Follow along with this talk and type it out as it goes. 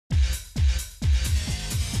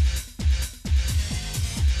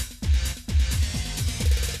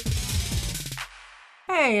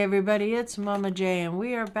Hey everybody, it's Mama J and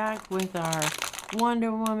we are back with our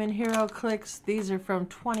Wonder Woman HeroClix. These are from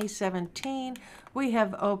 2017. We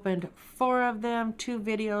have opened 4 of them, 2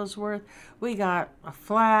 videos worth. We got a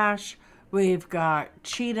Flash, we've got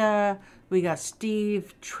Cheetah, we got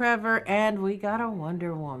Steve, Trevor, and we got a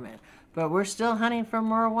Wonder Woman. But we're still hunting for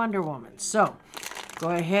more Wonder Woman. So go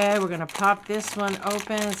ahead, we're gonna pop this one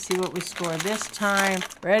open, see what we score this time.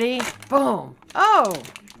 Ready? Boom! Oh,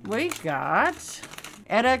 we got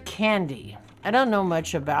Etta Candy. I don't know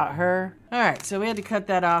much about her. All right, so we had to cut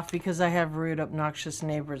that off because I have rude, obnoxious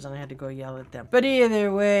neighbors and I had to go yell at them. But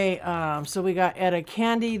either way, so we got Etta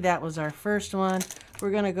Candy. That was our first one.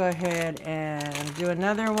 We're gonna go ahead and do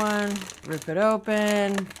another one. Rip it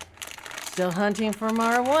open. Still hunting for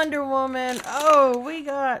more Wonder Woman. Oh, we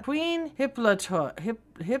got Queen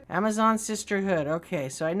Amazon Sisterhood. Okay,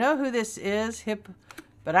 so I know who this is.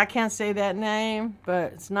 But I can't say that name,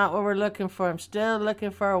 but it's not what we're looking for. I'm still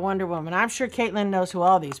looking for a Wonder Woman. I'm sure Caitlin knows who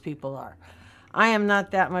all these people are. I am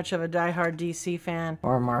not that much of a diehard DC fan,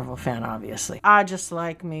 or a Marvel fan, obviously. I just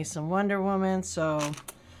like me some Wonder Woman, so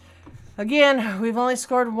again, we've only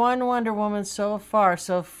scored 1 Wonder Woman so far,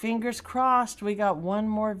 so fingers crossed we got 1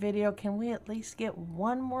 more video. Can we at least get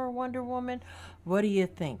 1 more Wonder Woman? What do you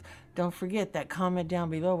think? Don't forget that comment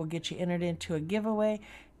down below will get you entered into a giveaway.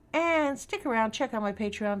 And stick around, check out my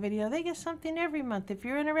Patreon video. They get something every month. If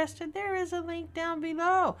you're interested, there is a link down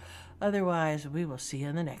below. Otherwise, we will see you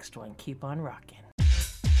in the next one. Keep on rocking.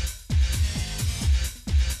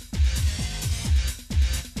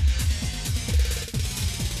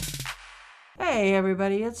 Hey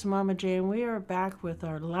everybody, it's Mama J and we are back with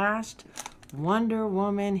our last Wonder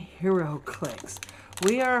Woman HeroClix.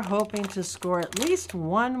 We are hoping to score at least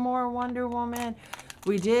 1 more Wonder Woman.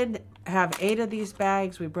 We did have 8 of these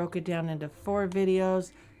bags. We broke it down into 4 videos.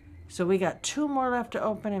 So we got 2 more left to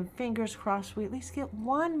open, and fingers crossed we at least get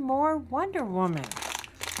 1 more Wonder Woman.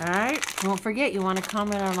 Alright, don't forget you want to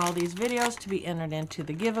comment on all these videos to be entered into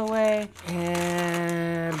the giveaway.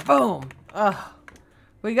 And boom! Oh,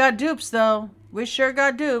 we got dupes though. We sure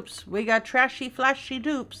got dupes. We got trashy, flashy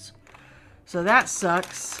dupes. So that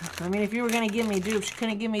sucks. I mean, if you were going to give me dupes, you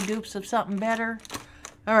couldn't give me dupes of something better.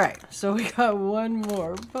 All right, so we got 1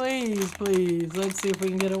 more. Please, please. Let's see if we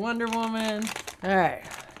can get a Wonder Woman. All right.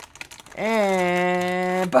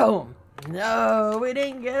 And boom. No, we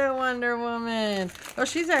didn't get a Wonder Woman. Oh,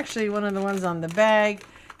 she's actually one of the ones on the bag.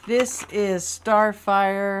 This is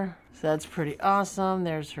Starfire. So that's pretty awesome.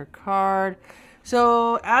 There's her card.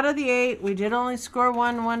 So out of the 8, we did only score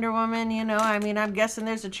 1 Wonder Woman. You know, I mean, I'm guessing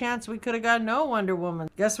there's a chance we could have got no Wonder Woman.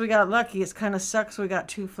 Guess we got lucky. It kind of sucks we got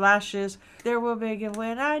 2 Flashes. There will be a giveaway.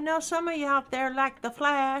 And I know some of you out there like the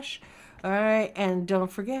Flash. All right, and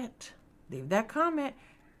don't forget, leave that comment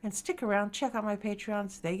and stick around. Check out my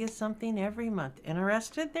Patreons. They get something every month.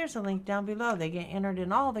 Interested? There's a link down below. They get entered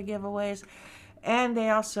in all the giveaways. And they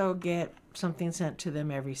also get something sent to them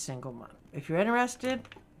every single month. If you're interested,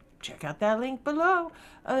 check out that link below.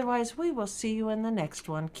 Otherwise, we will see you in the next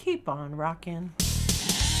one. Keep on rocking.